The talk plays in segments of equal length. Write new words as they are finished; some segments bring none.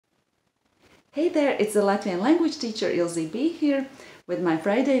Hey there, it's the Latvian language teacher Ilze Be here with my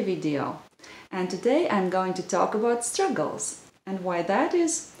Friday video. And today I'm going to talk about struggles. And why that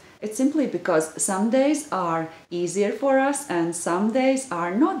is? It's simply because some days are easier for us and some days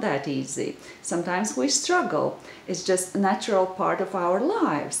are not that easy. Sometimes we struggle. It's just a natural part of our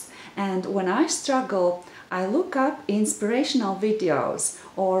lives. And when I struggle, I look up inspirational videos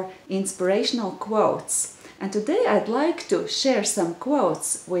or inspirational quotes. And today I'd like to share some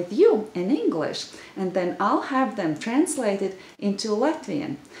quotes with you in English, and then I'll have them translated into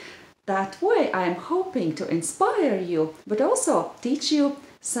Latvian. That way I'm hoping to inspire you, but also teach you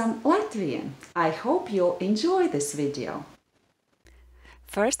some Latvian. I hope you'll enjoy this video.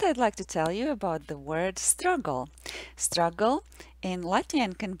 First, I'd like to tell you about the word struggle. Struggle in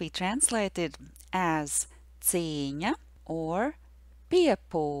Latvian can be translated as cīņa or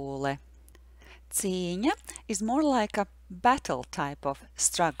piepūle. Cīņa is more like a battle type of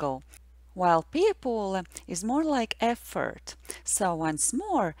struggle, while piepūle is more like effort. So once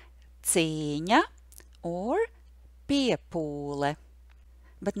more, cīņa or piepūle.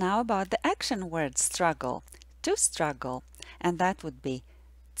 But now about the action word struggle, to struggle, and that would be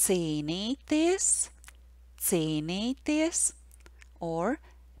cīnīties, cīnīties, or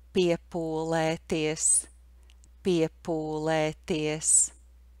piepūlēties, piepūlēties.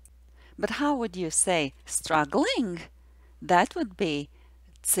 But how would you say struggling? That would be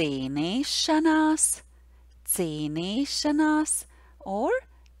cīnīšanās, cīnīšanās, or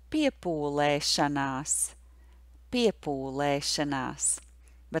piepūlēšanās, piepūlēšanās.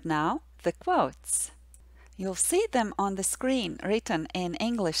 But now the quotes. You'll see them on the screen written in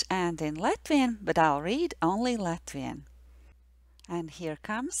English and in Latvian, but I'll read only Latvian. And here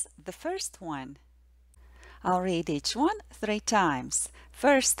comes the first one. I'll read each one 3 times.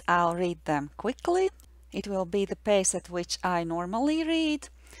 First, I'll read them quickly. It will be the pace at which I normally read.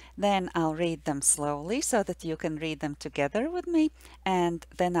 Then I'll read them slowly so that you can read them together with me. And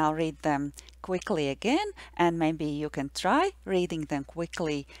then I'll read them quickly again, and maybe you can try reading them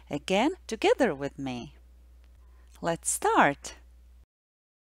quickly again together with me. Let's start.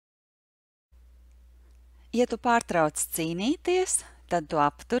 Ja tu pārtrauc cīnīties, tad tu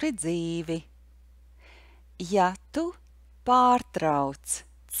apturi dzīvi. Ja tu pārtrauc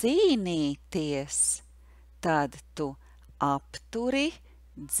cīnīties, tad tu apturi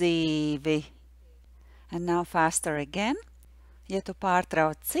dzīvi. And now faster again. Ja tu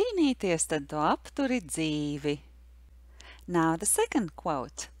pārtrauc cīnīties, tad tu apturi dzīvi. Now the second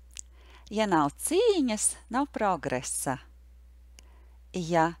quote. Ja nav cīņas, nav progresa.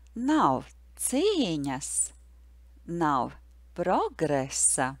 Ja nav cīņas, nav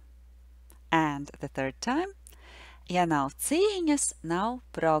progresa. And the third time. Ja nav cīņas, nav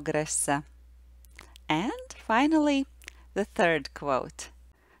progresa. And finally, the third quote.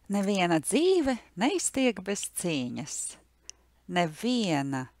 Neviena dzīve neiztiek bez cīņas.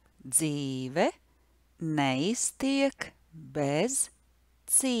 Neviena dzīve neiztiek bez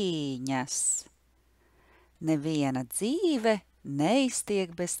cīņas. Neviena dzīve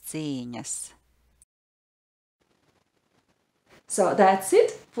neiztiek bez cīņas. So that's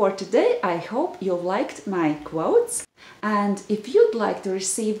it for today. I hope you liked my quotes. And if you'd like to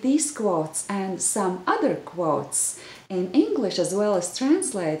receive these quotes and some other quotes in English as well as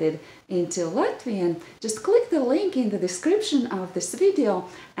translated into Latvian, just click the link in the description of this video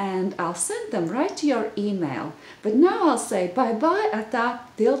and I'll send them right to your email. But now I'll say bye-bye, atā,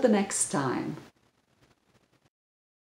 till the next time.